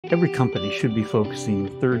Every company should be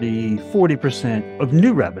focusing 30, 40% of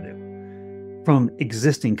new revenue from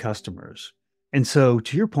existing customers. And so,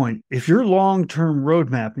 to your point, if your long term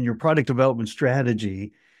roadmap and your product development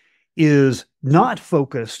strategy is not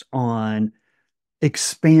focused on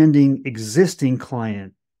expanding existing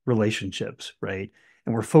client relationships, right?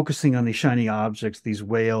 And we're focusing on these shiny objects, these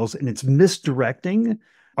whales, and it's misdirecting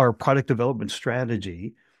our product development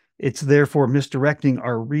strategy. It's therefore misdirecting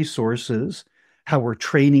our resources, how we're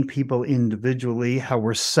training people individually, how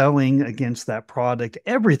we're selling against that product,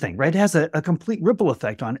 everything, right? It has a complete ripple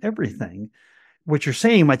effect on everything. What you're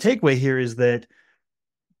saying, my takeaway here is that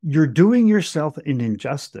you're doing yourself an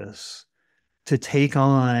injustice to take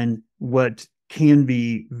on what can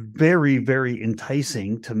be very, very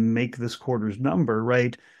enticing to make this quarter's number,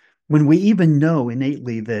 right? When we even know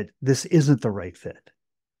innately that this isn't the right fit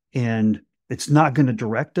and it's not going to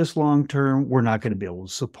direct us long term. We're not going to be able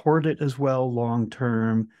to support it as well long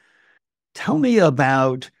term. Tell me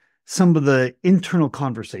about some of the internal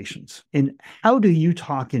conversations and how do you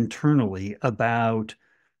talk internally about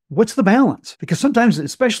what's the balance? Because sometimes,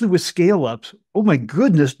 especially with scale ups, oh my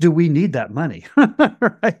goodness, do we need that money?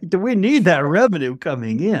 Right? Do we need that revenue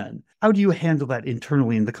coming in? How do you handle that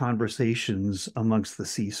internally in the conversations amongst the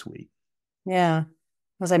C suite? Yeah.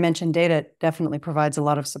 As I mentioned, data definitely provides a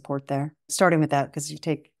lot of support there. Starting with that, because you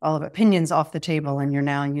take all of opinions off the table and you're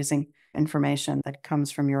now using information that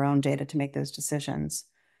comes from your own data to make those decisions.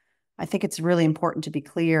 I think it's really important to be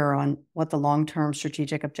clear on what the long-term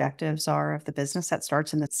strategic objectives are of the business. That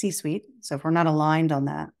starts in the C-suite. So if we're not aligned on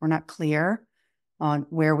that, we're not clear on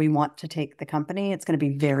where we want to take the company, it's going to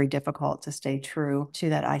be very difficult to stay true to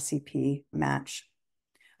that ICP match.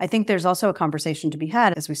 I think there's also a conversation to be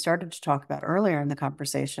had, as we started to talk about earlier in the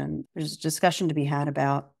conversation. There's a discussion to be had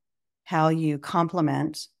about how you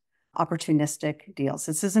complement opportunistic deals.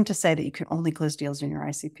 This isn't to say that you can only close deals in your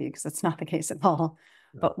ICP, because that's not the case at all.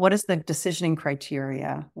 But what is the decisioning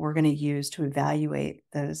criteria we're going to use to evaluate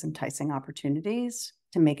those enticing opportunities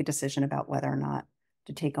to make a decision about whether or not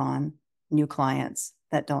to take on new clients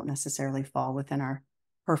that don't necessarily fall within our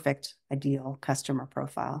perfect, ideal customer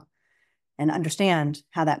profile, and understand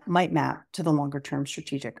how that might map to the longer term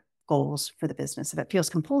strategic goals for the business. If it feels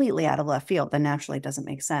completely out of left field, then naturally it doesn't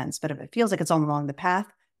make sense. But if it feels like it's all along the path,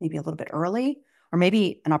 maybe a little bit early, or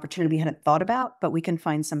maybe an opportunity we hadn't thought about, but we can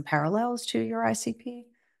find some parallels to your ICP,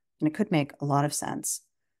 and it could make a lot of sense.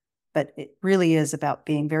 But it really is about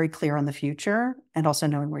being very clear on the future and also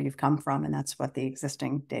knowing where you've come from. And that's what the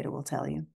existing data will tell you.